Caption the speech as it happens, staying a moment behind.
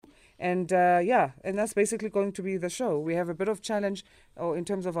And and that's basically going to be the show. We have a bit of challenge in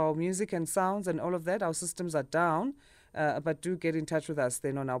terms of our music and sounds and all of that. Our systems are down, but do get in touch with us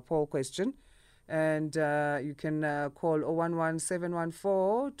then on our poll question. And you can call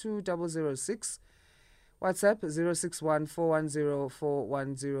 011-714-2006. WhatsApp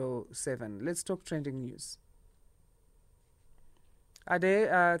 061-410-4107. Let's talk trending news. Ade,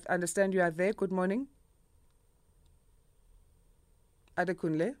 understand you are there. Good morning.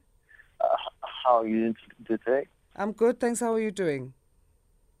 Adekunle. How are you today? I'm good, thanks. How are you doing?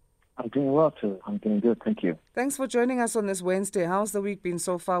 I'm doing well too. I'm doing good, thank you. Thanks for joining us on this Wednesday. How's the week been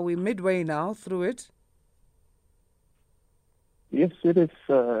so far? We're midway now through it. Yes, it is.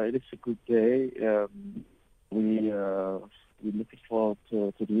 It is a good day. We're looking forward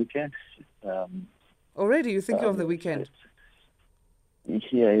to the weekend. Already, you think of the weekend?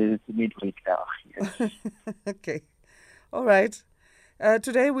 Yeah, it's midweek now. Yes. Okay, all right.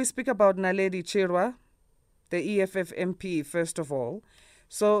 Today we speak about Naledi Chirwa, the EFF MP, first of all.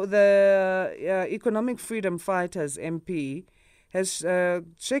 So the Economic Freedom Fighters MP has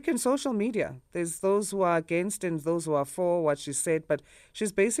shaken social media. There's those who are against and those who are for what she said, but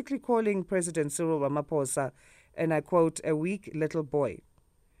she's basically calling President Cyril Ramaphosa, and I quote, a weak little boy.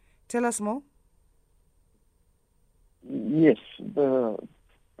 Tell us more. Yes,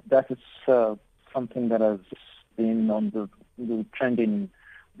 that is something that has been on the trending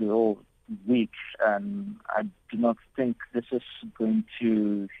the whole week, and I do not think this is going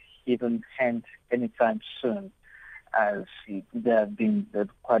to even end anytime soon, as there have been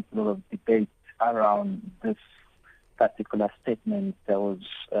quite a lot of debate around this particular statement that was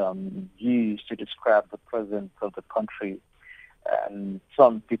used to describe the president of the country. And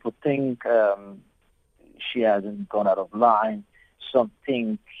some people think she hasn't gone out of line. Some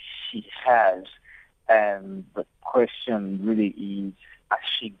think she has. And the question really is, has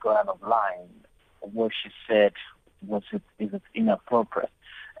she gone out of line? What she said, is it inappropriate?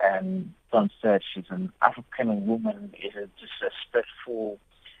 And some said she's an African woman, is it disrespectful?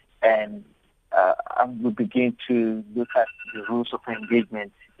 And we begin to look at the rules of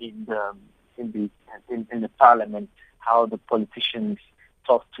engagement in the parliament, how the politicians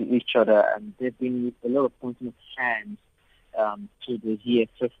talk to each other, and there've been a lot of pointing of hands to the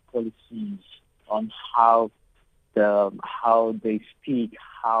EFF policies on how they speak,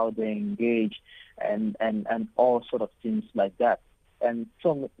 how they engage, and all sort of things like that. And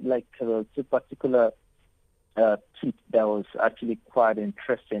some two particular tweet that was actually quite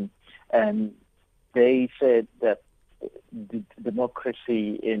interesting, and they said that the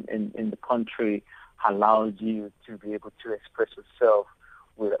democracy in the country allows you to be able to express yourself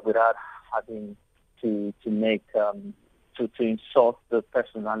without having to make to insult the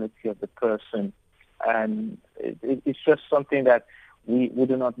personality of the person. And it's just something that we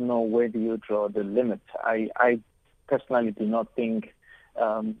do not know where do you draw the limit. I personally do not think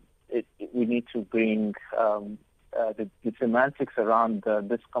we need to bring the semantics around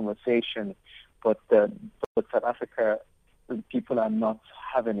this conversation, but South Africa, people are not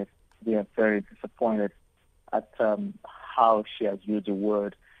having it. They are very disappointed at how she has used the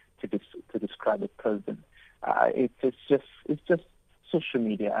word to describe the president. It's just social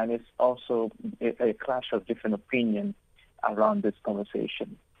media, and it's also a clash of different opinions around this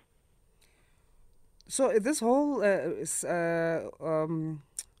conversation. So this whole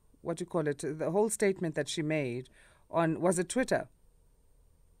what do you call it? The whole statement that she made was it Twitter?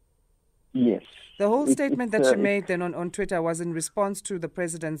 Yes. The whole statement that she made then on Twitter was in response to the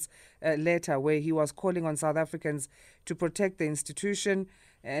president's letter, where he was calling on South Africans to protect the institution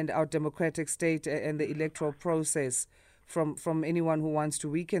and our democratic state and the electoral process from anyone who wants to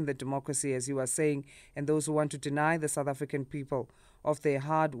weaken the democracy, as you are saying, and those who want to deny the South African people of their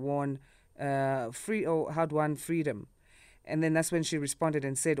hard-won freedom. And then that's when she responded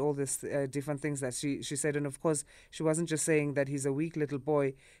and said all these different things that she said. And of course, she wasn't just saying that he's a weak little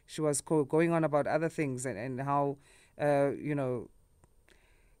boy. She was going on about other things and how,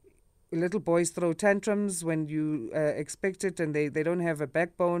 little boys throw tantrums when you expect it, and they don't have a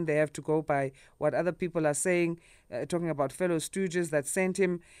backbone. They have to go by what other people are saying, talking about fellow stooges that sent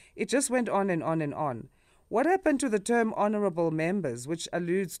him. It just went on and on and on. What happened to the term honorable members, which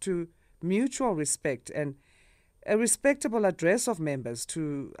alludes to mutual respect and a respectable address of members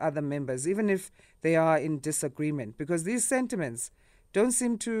to other members, even if they are in disagreement? Because these sentiments don't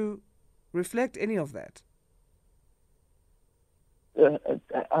seem to reflect any of that.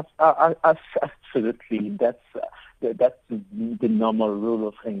 Absolutely, that's the normal rule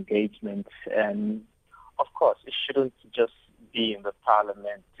of engagement, and of course, it shouldn't just be in the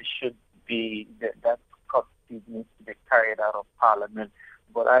parliament. It should be that business to be carried out of parliament,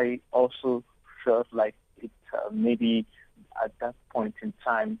 but I also felt like it maybe at that point in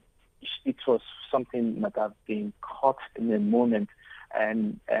time it was something that I've been caught in the moment,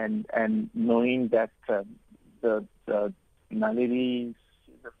 and knowing that the Naledi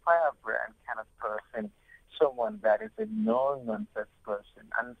is a firebrand kind of person, someone that is a no-nonsense person,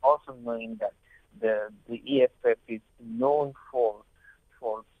 and also knowing that the EFF is known for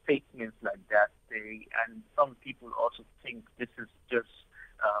statements like that. And some people also think this is just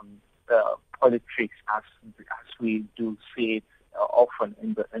the politics as we do see it often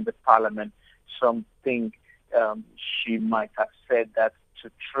in the parliament. Some think she might have said that to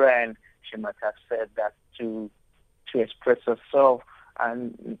trend. She might have said that to express herself,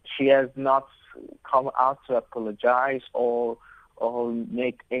 and she has not come out to apologize or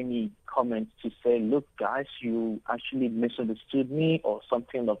make any comments to say, look, guys, you actually misunderstood me or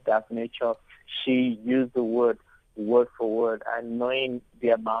something of that nature. She used the word for word, and knowing the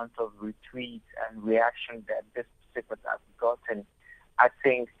amount of retweets and reaction that this statement has gotten, I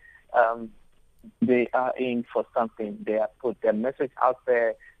think they are in for something. They have put their message out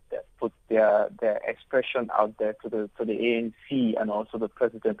there. They put their expression out there to the ANC and also the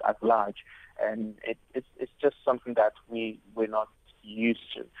president at large, and it's just something that we're not used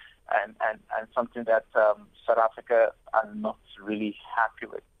to, and something that South Africa are not really happy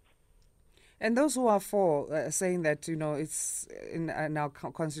with. And those who are for saying that, it's in our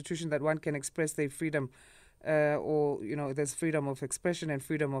constitution that one can express their freedom, or, there's freedom of expression and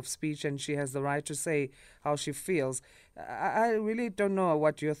freedom of speech, and she has the right to say how she feels. I really don't know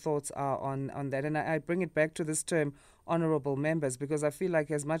what your thoughts are on that. And I bring it back to this term, honorable members, because I feel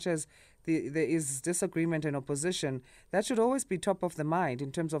like as much as there is disagreement and opposition, that should always be top of the mind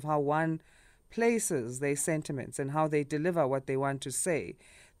in terms of how one places their sentiments and how they deliver what they want to say.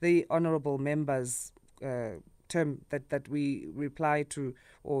 The honorable members term that we reply to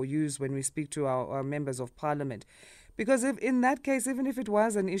or use when we speak to our members of parliament. Because if in that case, even if it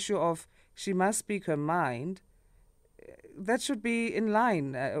was an issue of she must speak her mind, that should be in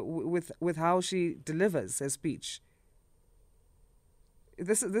line with how she delivers her speech.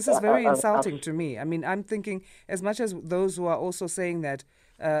 This is very insulting to me. I mean, I'm thinking, as much as those who are also saying that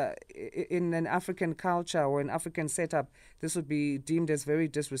in an African culture or an African setup, this would be deemed as very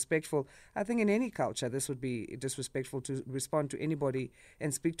disrespectful. I think in any culture, this would be disrespectful to respond to anybody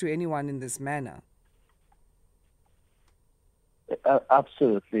and speak to anyone in this manner.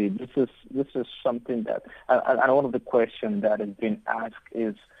 Absolutely. This is something that, and one of the questions that has been asked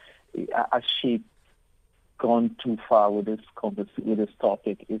is, has she gone too far with this topic? With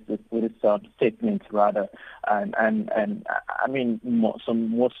this statement rather, and I mean,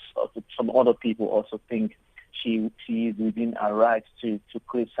 some other people also think she is within her right to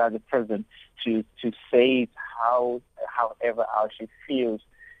criticize the president, to say it how she feels.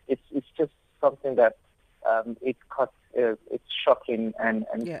 It's just something that it's shocking and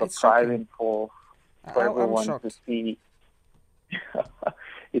surprising for everyone to see.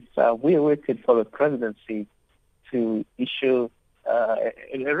 We're waiting for the presidency to issue a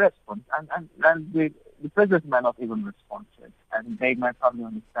response, and the president might not even respond to it, and they might probably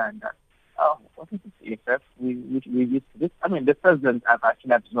understand that. Oh, what is this EFF? We used to this. I mean, the president has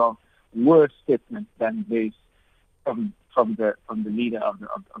actually absorbed worse statements than this from the leader of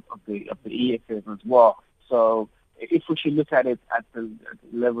the EFF as well. So if we should look at it at the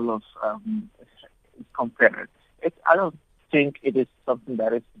level of compare it, I don't think it is something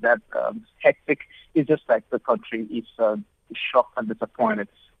that is that hectic. It's just like the country is shocked and disappointed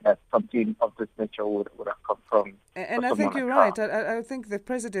that something of this nature would have come from. And I think you're right. I think the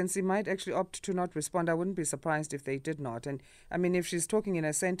presidency might actually opt to not respond. I wouldn't be surprised if they did not. And I mean, if she's talking in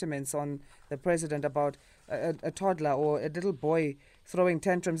her sentiments on the president about a toddler or a little boy throwing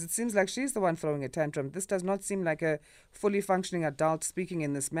tantrums, it seems like she's the one throwing a tantrum. This does not seem like a fully functioning adult speaking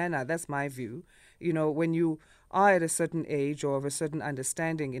in this manner. That's my view. When you are at a certain age or of a certain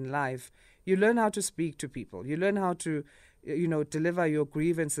understanding in life, you learn how to speak to people. You learn how to, deliver your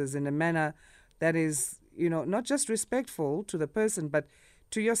grievances in a manner that is, not just respectful to the person, but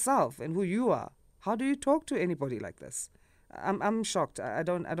to yourself and who you are. How do you talk to anybody like this? I'm shocked. I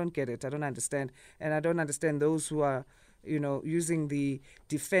don't get it. I don't understand. And I don't understand those who are, using the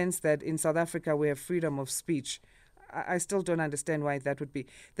defense that in South Africa we have freedom of speech. I still don't understand why that would be.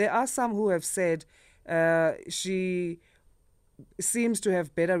 There are some who have said she seems to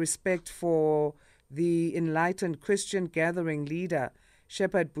have better respect for the enlightened Christian gathering leader,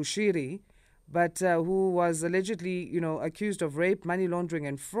 Shepherd Bushiri, but who was allegedly, accused of rape, money laundering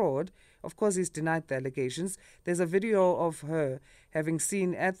and fraud. Of course, he's denied the allegations. There's a video of her having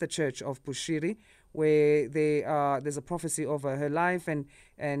seen at the church of Bushiri where there's a prophecy over her life,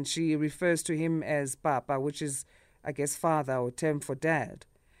 and she refers to him as Papa, which is, I guess, father or term for dad.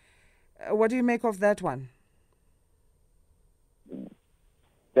 What do you make of that one?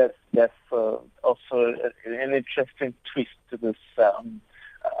 That's also an interesting twist to this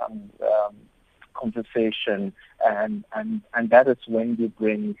conversation, and that is when you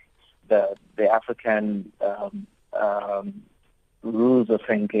bring the African rules of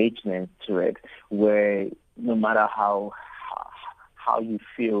engagement to it, where no matter how you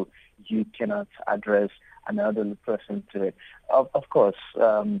feel, you cannot address an elderly person to it. Of course,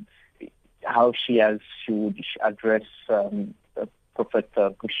 how she would address Prophet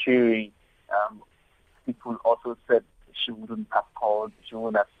Bushiri. People also said she wouldn't have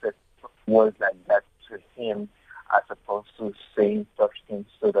said words like that to him, as opposed to saying such things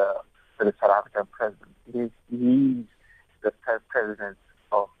to the South African president. He's the president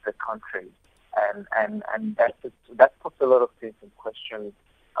of the country, and that puts a lot of things in question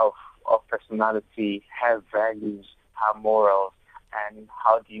of personality, her values, her morals, and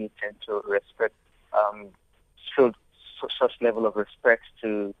how do you tend to respect such level of respect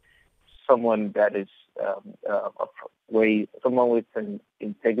to someone that is someone with an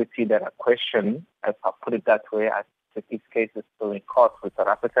integrity that I question. If I put it that way, I think this case is still in court with South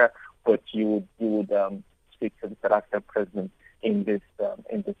Africa, but you would speak to the South African president in this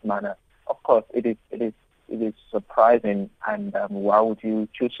manner. Of course, it is surprising, and why would you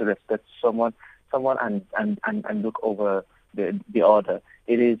choose to respect someone and look over the order?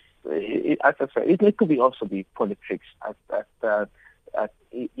 It is, as I said, it could also be politics. As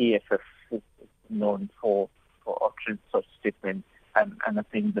EFF is known for uttering such statements, and I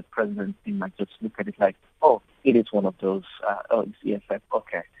think the presidency might just look at it like, oh, it is one of those. It's EFF.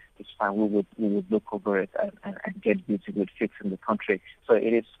 Okay, it's fine. We would look over it and get busy with fixing the country. So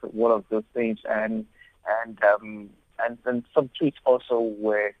it is one of those things, and some tweets also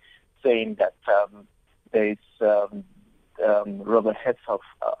were saying that there is. Robert Herzog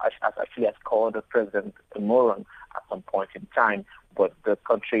actually has called the president a moron at some point in time, but the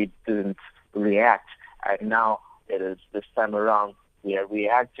country didn't react, and now it is this time around we are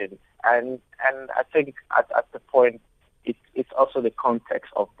reacting, and I think at the point it's also the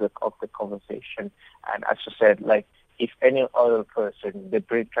context of the conversation, and as you said, like if any other person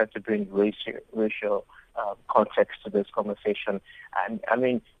try to bring racial context to this conversation, and I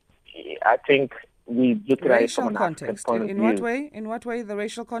mean I think we look at it from an African point of view. In what way the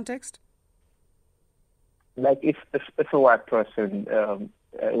racial context? Like if a white person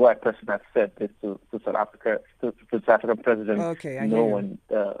has said this to South Africa, to the South African president, no one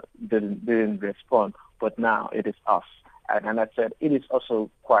didn't respond. But now it is us, and I said it is also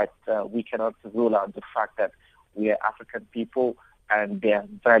quite. We cannot rule out the fact that we are African people, and there are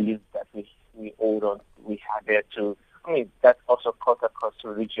values that we hold on. We have there to. I mean that also cut across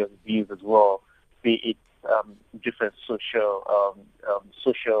religious views as well. Be it different social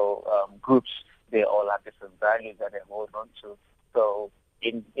groups, they all have different values that they hold on to. So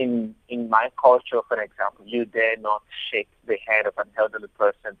in my culture, for example, you dare not shake the hand of an elderly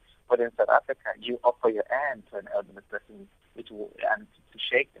person, but in South Africa, you offer your hand to an elderly person and to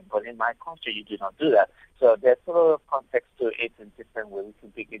shake them. But in my culture, you do not do that. So there's a lot of context to it in different ways. We can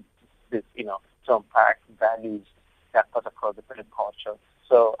begin this, to unpack values that cut across different cultures.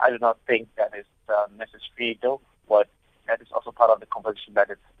 So I do not think that is necessary, though, but that is also part of the conversation that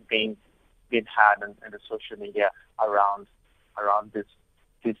is being had in the social media around this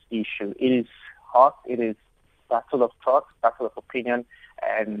issue. It is hot. It is battle of thought, battle of opinion,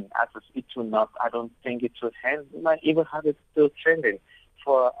 and as it will not, I don't think it will end. We might even have it still trending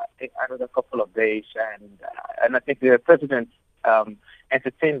for another couple of days, and I think the president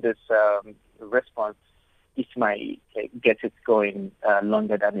entertained this response. It might get it going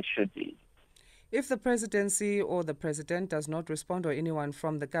longer than it should be. If the presidency or the president does not respond, or anyone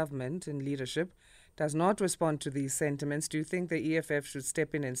from the government in leadership does not respond to these sentiments, do you think the EFF should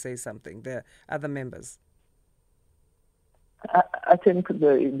step in and say something, the other members? I think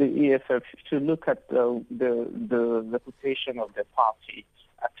the EFF should look at the reputation of the party.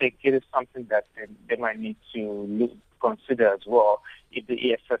 I think it is something that they might need to consider as well. If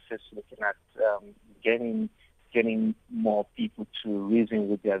the EFF is looking at getting more people to reason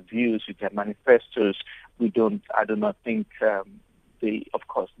with their views, with their manifestos, I do not think of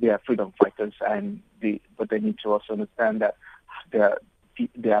course, they are freedom fighters, but they need to also understand that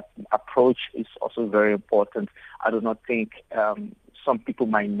their approach is also very important. I do not think some people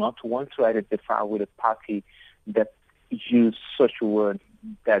might not want to identify with a party that use such a word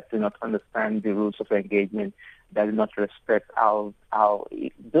that do not understand the rules of engagement. that do not respect those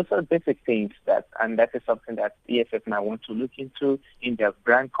are basic things and that is something that EFF might want to look into in their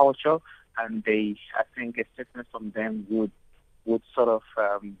brand culture, and I think a statement from them would sort of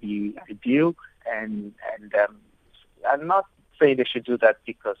be ideal, and I'm not saying they should do that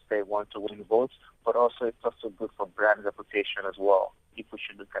because they want to win votes, but also it's also good for brand reputation as well, if we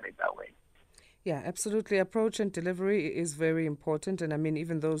should look at it that way. Yeah, absolutely. Approach and delivery is very important. And I mean,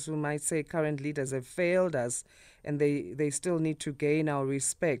 even those who might say current leaders have failed us and they still need to gain our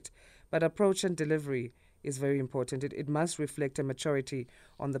respect. But approach and delivery is very important. It must reflect a maturity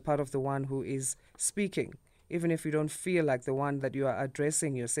on the part of the one who is speaking, even if you don't feel like the one that you are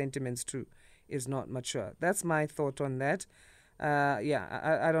addressing your sentiments to is not mature. That's my thought on that.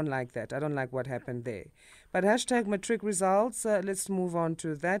 I don't like that. I don't like what happened there. But hashtag matric results, let's move on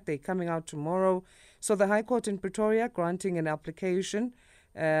to that. They're coming out tomorrow. So the High Court in Pretoria granting an application,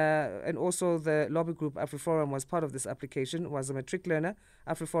 and also the lobby group Afriforum was part of this application, was a matric learner,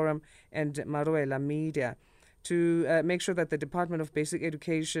 Afriforum, and Maruela Media, to make sure that the Department of Basic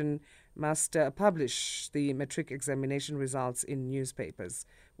Education must publish the matric examination results in newspapers.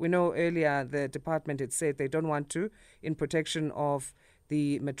 We know earlier the department had said they don't want to, in protection of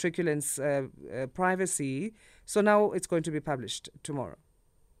the matriculants' privacy. So now it's going to be published tomorrow,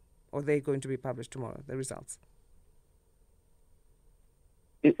 or they're going to be published tomorrow, the results.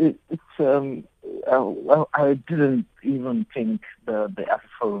 I didn't even think the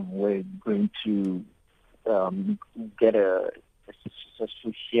Afriforum were going to get a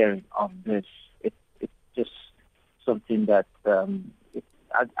successful hearing on this. It's just something that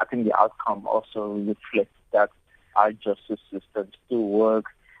I think the outcome also reflects that our justice system still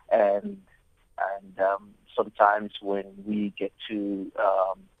works, and sometimes when we get to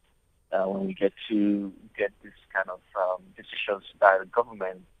get this kind of decisions by the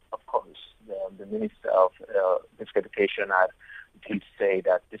government, of course, the Minister of Basic Education did say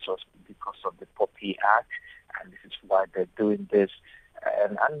that this was because of the Poppy Act, and this is why they're doing this,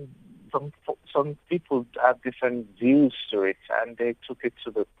 and some people have different views to it, and they took it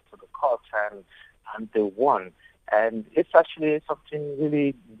to the court, and they won. And it's actually something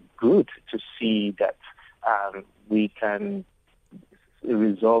really good to see that we can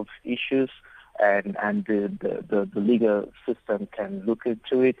resolve issues, and the legal system can look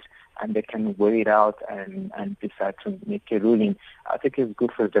into it, and they can weigh it out and decide to make a ruling. I think it's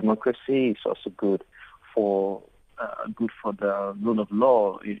good for democracy. It's also good for the rule of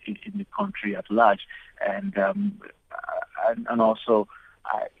law in the country at large, and also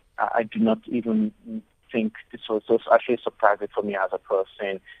I do not even think this was actually surprising for me as a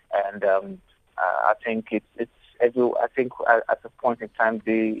person, and I think I think at a point in time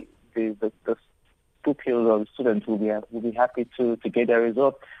the pupils or the students will be happy to get their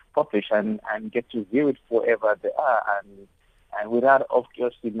result published and get to view it wherever they are, and without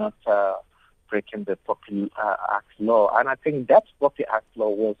obviously not breaking the Poppy Act law. And I think that Poppy Act law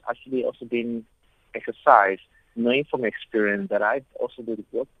was actually also being exercised, knowing from experience that I also did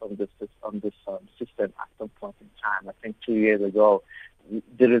work on this system at some point in time. I think 2 years ago,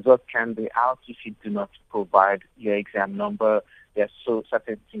 the result can be out if you do not provide your exam number. There are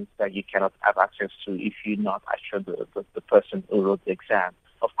certain things that you cannot have access to if you're not actually the person who wrote the exam.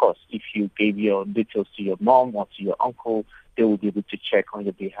 Of course, if you gave your details to your mom or to your uncle, they will be able to check on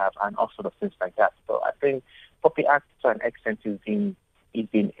your behalf and all sorts of things like that. So I think Poppy Act to an extent is being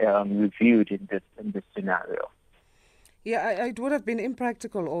reviewed in this scenario. Yeah, it would have been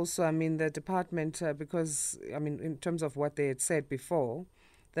impractical also, I mean, the department, because, I mean, in terms of what they had said before,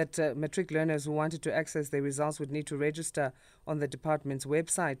 that matric learners who wanted to access their results would need to register on the department's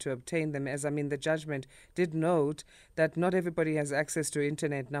website to obtain them, as, I mean, the judgment did note that not everybody has access to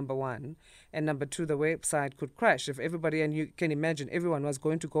internet, number one, and number two, the website could crash if everybody, and you can imagine everyone was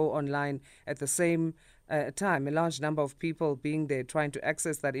going to go online at the same time, a large number of people being there trying to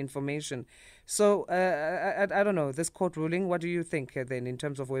access that information. So I don't know, this court ruling, what do you think then in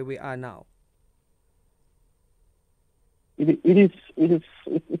terms of where we are now? It's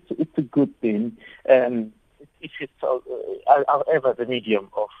a good thing. If it's however the medium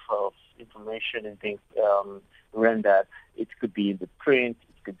of information and things rendered, it could be in the print,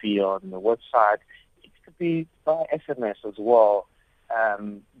 it could be on the website, it could be by SMS as well.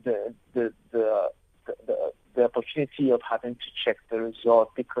 The opportunity of having to check the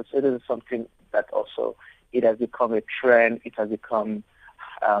result, because it is something that also it has become a trend. It has become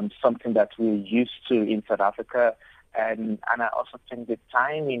something that we're used to in South Africa. And I also think the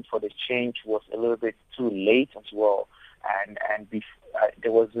timing for the change was a little bit too late as well, and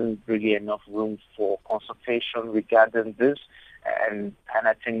there wasn't really enough room for consultation regarding this. and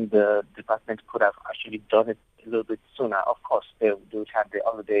I think the department could have actually done it a little bit sooner. Of course, they would have the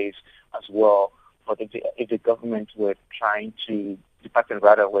holidays as well. But if the government were trying to, department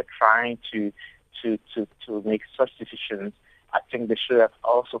rather, were trying to make such decisions, I think they should have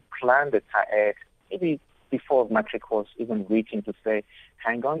also planned it ahead, maybe before matric was even waiting to say,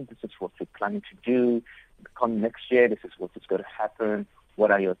 hang on, this is what we're planning to do. Come next year, this is what is going to happen.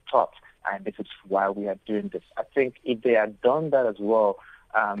 What are your thoughts? And this is why we are doing this. I think if they had done that as well,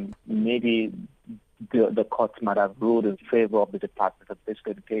 maybe the court might have ruled in favor of the Department of Basic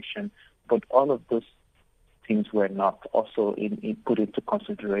Education. But all of those things were not also put into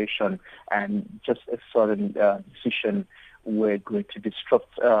consideration, and just a sudden decision were going to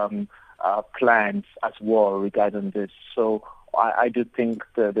disrupt plans as well regarding this. So I do think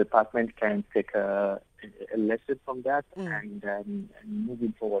the department can take a lesson from that, and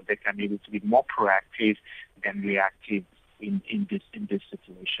moving forward, they can be able to be more proactive than reactive in this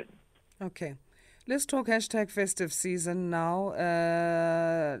situation. Okay. Let's talk #festive season now,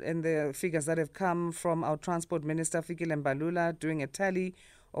 and the figures that have come from our Transport Minister, Fikile Mbalula, doing a tally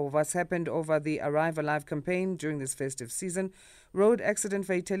of what's happened over the Arrive Alive campaign during this festive season. Road accident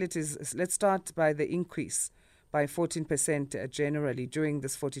fatalities, let's start by the increase by 14% generally during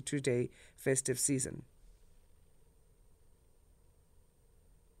this 42-day festive season.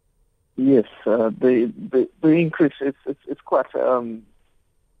 Yes, the increase is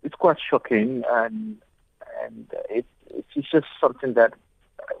it's quite shocking, and it's just something that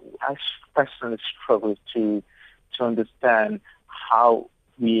I personally struggle to understand how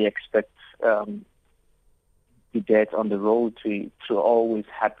we expect the death on the road to always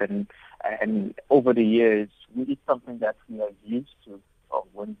happen. And over the years, it's something that we are used to.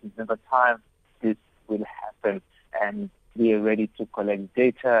 When December time, this will happen, and we are ready to collect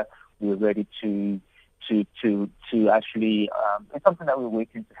data. We're ready to actually, it's something that we're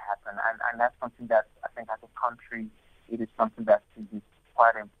waiting to happen. And that's something that I think as a country, it is something that is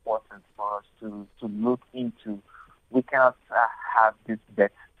quite important for us to look into. We cannot have this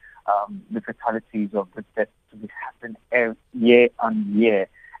death, the fatalities of the death to be happen year on year.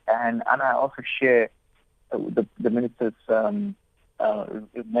 And I also share the minister's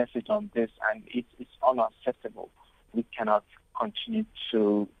message on this, and it's unacceptable. We cannot continue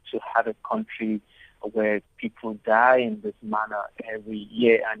to have a country where people die in this manner every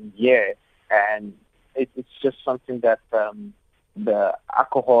year and year. And it's just something that the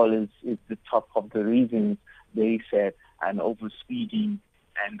alcohol is the top of the reasons, they said, and overspeeding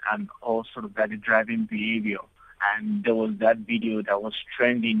and all sort of that driving behavior. And there was that video that was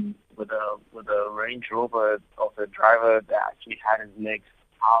trending with a Range Rover of a driver that actually had his legs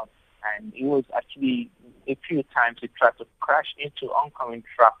out, and it was actually a few times he tried to crash into oncoming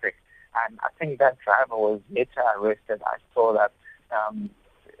traffic. And I think that driver was later arrested. I saw that,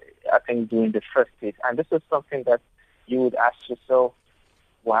 I think, during the first case. And this is something that you would ask yourself,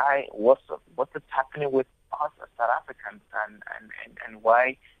 why? What's happening with us as South Africans, and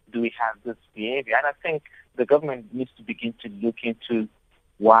why do we have this behavior? And I think the government needs to begin to look into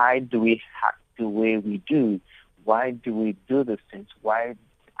why do we have the way we do? Why do we do these things? Why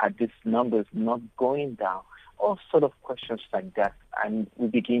are these numbers not going down? All sort of questions like that, and we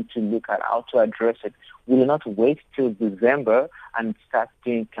begin to look at how to address it. We will not wait till December and start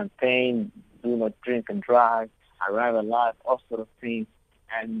doing campaign, do not drink and drive, Arrive Alive, all sort of things.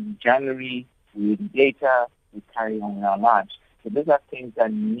 And January, we data, we carry on in our lives. So those are things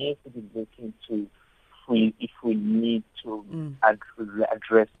that need to be looked into if we need to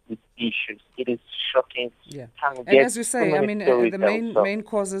address these issues. It is shocking. Yeah. And as you say, I mean, the main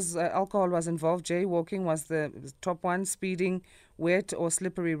causes, alcohol was involved. Jaywalking was the top one. Speeding, wet or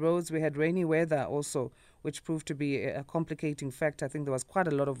slippery roads. We had rainy weather also, which proved to be a complicating factor. I think there was quite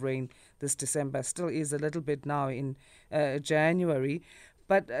a lot of rain this December. Still is a little bit now in January.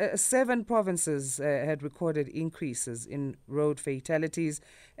 But 7 provinces had recorded increases in road fatalities.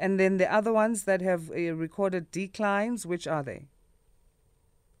 And then the other ones that have recorded declines, which are they?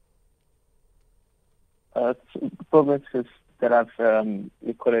 Provinces that have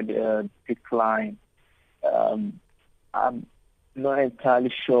recorded a decline. I'm not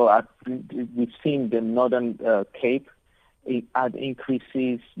entirely sure. We've seen the Northern Cape had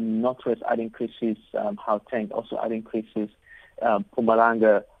increases, Northwest had increases, Gauteng also had increases.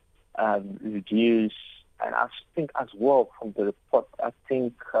 Mpumalanga reduced, and I think as well from the report, I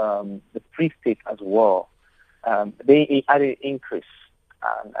think the Free State as well, they had an increase,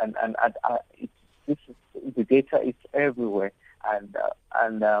 and the data is everywhere, and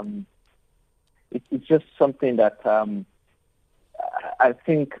it's just something that I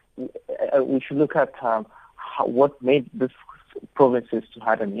think we should look at what made this provinces to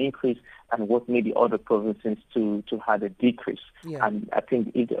have an increase and what made the other provinces to have a decrease. Yeah. And I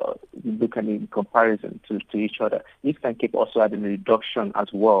think if you look at it in comparison to each other, Eastern Cape also had a reduction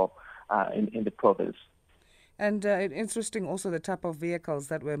as well in the province. And interesting also the type of vehicles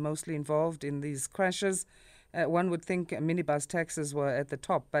that were mostly involved in these crashes. One would think minibus taxis were at the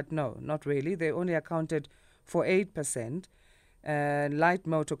top, but no, not really. They only accounted for 8%. Light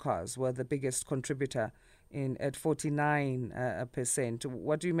motor cars were the biggest contributor at 49%.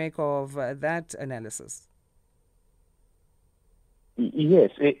 What do you make of that analysis?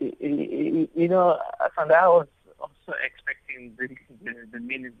 Yes, Sandra, I was also expecting the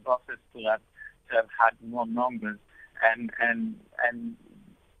minibuses to have had more numbers, and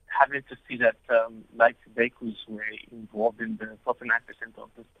having to see that light vehicles were involved in the 49% of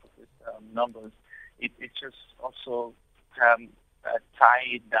this numbers, it just also tie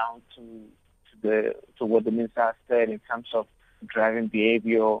it down to what the minister said in terms of driving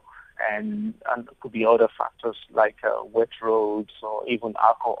behavior, and could be other factors like wet roads or even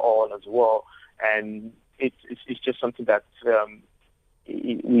alcohol as well. And it's just something that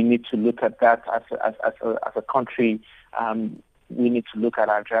we need to look at that as a country. We need to look at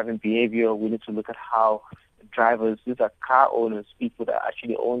our driving behavior. We need to look at how drivers, these are car owners, people that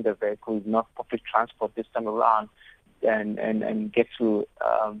actually own their vehicles, not public transport this time around, and get to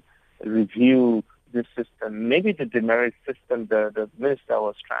review this system. Maybe the demerit system the minister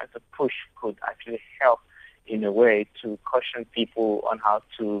was trying to push could actually help in a way to caution people on how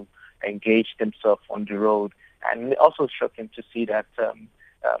to engage themselves on the road. And also shocking to see that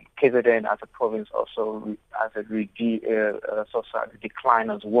KZN as a province also has a decline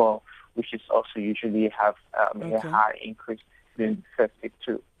as well, which is also usually have a high increase in the festive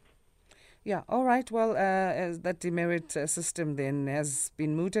too. Yeah, all right. Well, that demerit system then has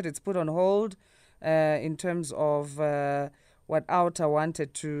been mooted. It's put on hold in terms of what OUTA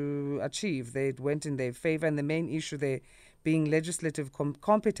wanted to achieve. They went in their favor, and the main issue there being legislative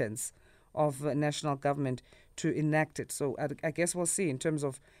competence of national government to enact it. So I guess we'll see in terms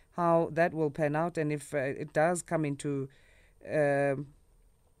of how that will pan out, and if it does come into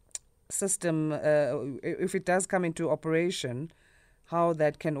system, if it does come into operation, how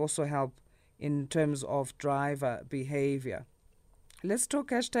that can also help in terms of driver behavior. Let's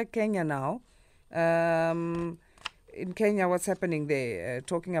talk #Kenya now. In Kenya, what's happening there?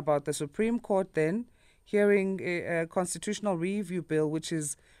 Talking about the Supreme Court then, hearing a constitutional review bill which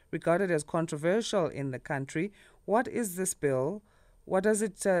is regarded as controversial in the country. What is this bill? What does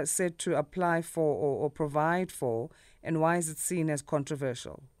it said to apply for or provide for, and why is it seen as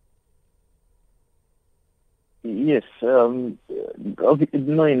controversial? Yes, knowing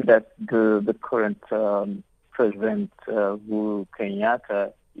that the current president, Uhuru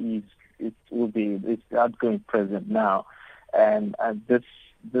Kenyatta, is the outgoing president now, and this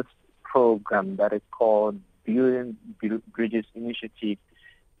program that is called Building Bridges Initiative,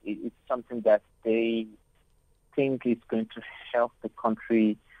 it's something that they think is going to help the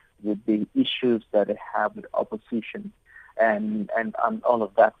country with the issues that they have with opposition and all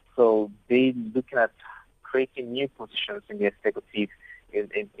of that. So they're looking at creating new positions in the executive,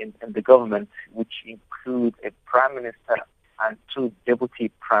 in the government, which include a prime minister and 2 deputy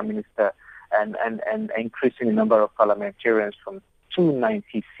prime minister, and increasing the number of parliamentarians from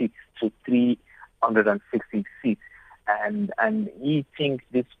 296 to 360 seats. And he thinks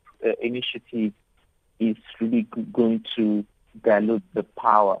this initiative is really going to dilute the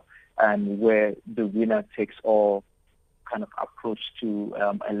power, and where the winner takes all kind of approach to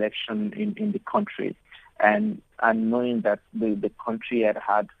election in the country. And knowing that the country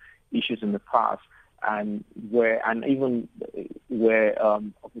had issues in the past, and even where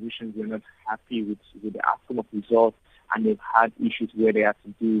opposition were not happy with the outcome of results, and they've had issues where they had to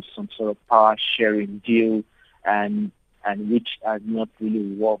do some sort of power sharing deal, and which has not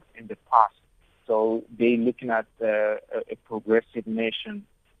really worked in the past. So they're looking at a progressive nation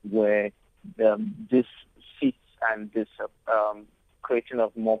where this seats and this creating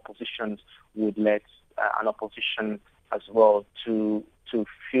of more positions would let an opposition as well to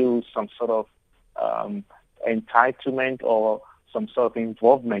feel some sort of entitlement or some sort of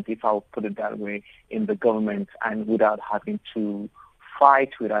involvement, if I would put it that way, in the government, and without having to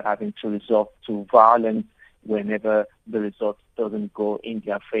fight, without having to resort to violence whenever the result doesn't go in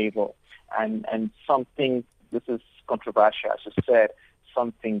their favor. And something, this is controversial, as you said,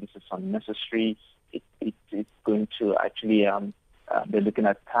 something this is unnecessary. It's going to actually, they're looking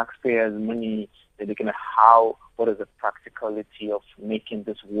at taxpayers' money. They're looking at what is the practicality of making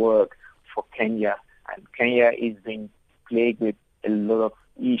this work for Kenya. And Kenya is being plagued with a lot of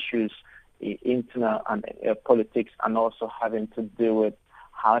issues internal and politics, and also having to deal with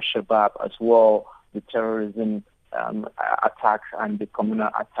Al-Shabaab as well, the terrorism attacks and the communal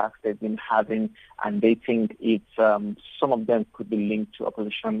attacks they've been having, and they think it's some of them could be linked to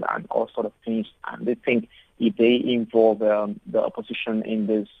opposition and all sort of things, and they think if they involve the opposition in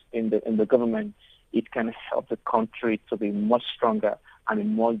the government, it can help the country to be much stronger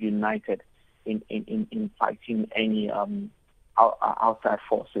and more united in fighting any outside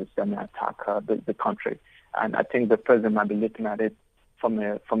forces that may attack the country. And I think the president might be looking at it from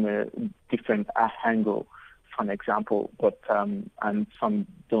a different angle, for an example, but and some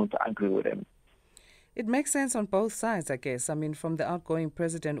don't agree with him. It makes sense on both sides, I guess. I mean, from the outgoing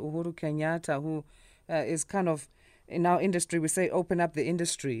president, Uhuru Kenyatta, who is kind of, in our industry, we say open up the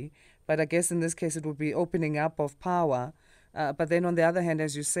industry, but I guess in this case it would be opening up of power. But then on the other hand,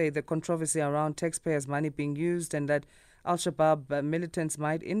 as you say, the controversy around taxpayers' money being used and that Al-Shabaab militants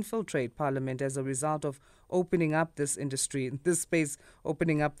might infiltrate parliament as a result of opening up this industry, this space,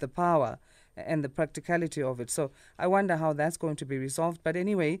 opening up the power and the practicality of it. So I wonder how that's going to be resolved. But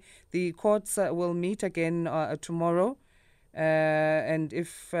anyway, the courts will meet again tomorrow. And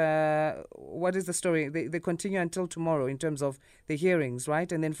if what is the story? They continue until tomorrow in terms of the hearings, right?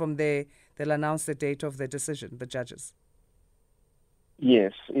 And then from there, they'll announce the date of the decision, the judges.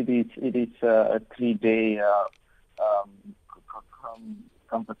 Yes, it is. It is a 3-day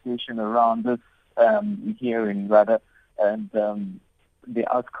conversation around this hearing, rather, and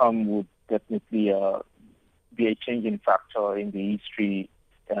the outcome would definitely be a changing factor in the history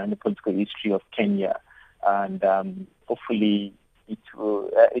and the political history of Kenya, and hopefully it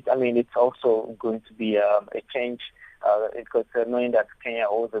will. It's also going to be a change because knowing that Kenya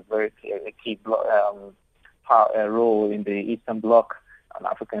holds a very key role in the Eastern Bloc and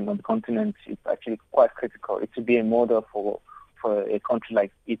Africa and on the continent, it's actually quite critical. It should be a model for a country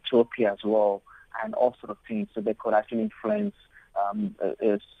like Ethiopia as well, and all sort of things, so they could actually influence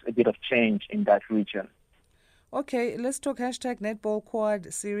a bit of change in that region. Okay, let's talk #Netball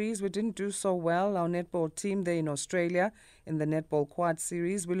Quad Series. We didn't do so well, our netball team there in Australia, in the Netball Quad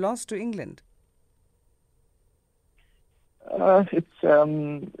Series. We lost to England. I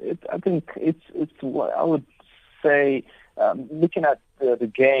think it's what I would say. Looking at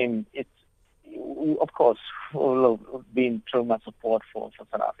the game, it's of course full of being trauma support for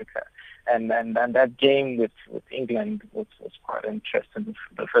South Africa, and that game with England was quite interesting.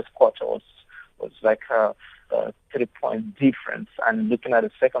 The first quarter was like a 3-point difference, and looking at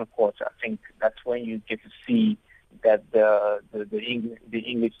the second quarter, I think that's when you get to see that the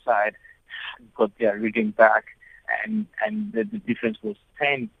English side got their rhythm back, and the difference was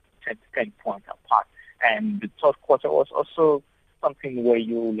 10 points apart. And the third quarter was also something where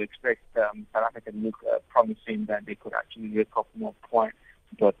you will expect South Africa to look promising, that they could actually make up more points.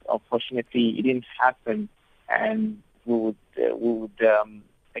 But unfortunately, it didn't happen, and we would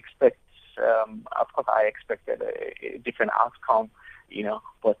expect. Of course, I expected a different outcome,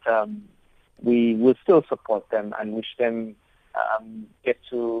 But we will still support them and wish them get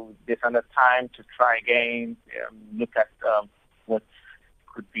to this another time to try again. Look at what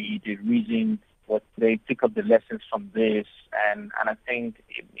could be the reason. What they pick up the lessons from this, and I think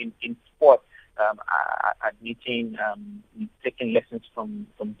in sport, admitting taking lessons from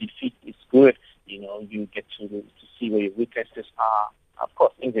defeat is good. You get to see where your weaknesses are. Of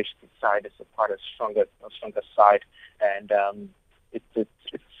course, English side is quite a stronger side, and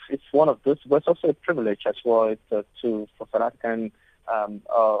it's one of those. But it's also a privilege as well. It's for South African.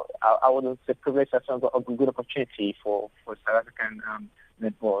 I wouldn't say privilege, as well, but a good opportunity for South African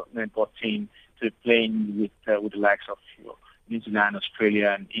netball team to play with the likes of New Zealand,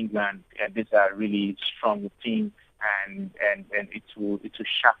 Australia, and England. And these are really strong teams, and it will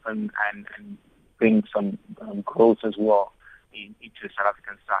sharpen and bring some growth as well into the South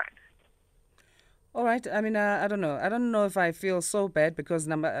African side. All right. I mean, I don't know. I don't know if I feel so bad because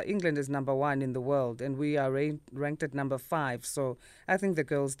England is number 1 in the world and we are ranked at number 5. So I think the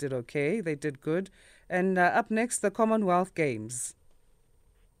girls did okay. They did good. And up next, the Commonwealth Games.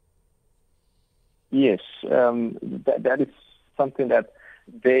 Yes, that is something that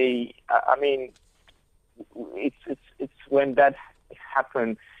they. It's when that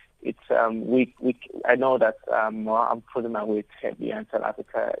happened. It's I know that I'm putting my weight heavy in South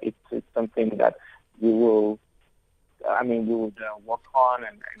Africa. It's something that we will. We would work on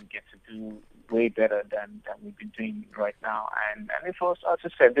and get to do way better than we've been doing right now. And it was, as I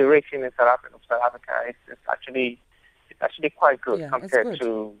said, the rating in South Africa it's actually quite good compared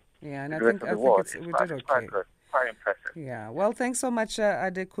to. Yeah, and the I rest think, of I the think world. we did okay. Quite good, quite impressive. Yeah, well, thanks so much,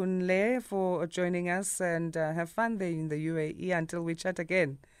 Adekunle, for joining us, and have fun there in the UAE until we chat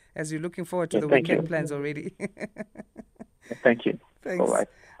again. as you're looking forward to the thank weekend you. plans already. Thank you. Thanks. All right.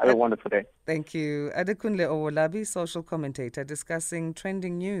 Have a wonderful day. Thank you. Adekunle Owolabi, social commentator, discussing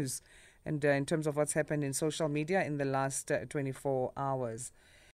trending news and in terms of what's happened in social media in the last 24 hours.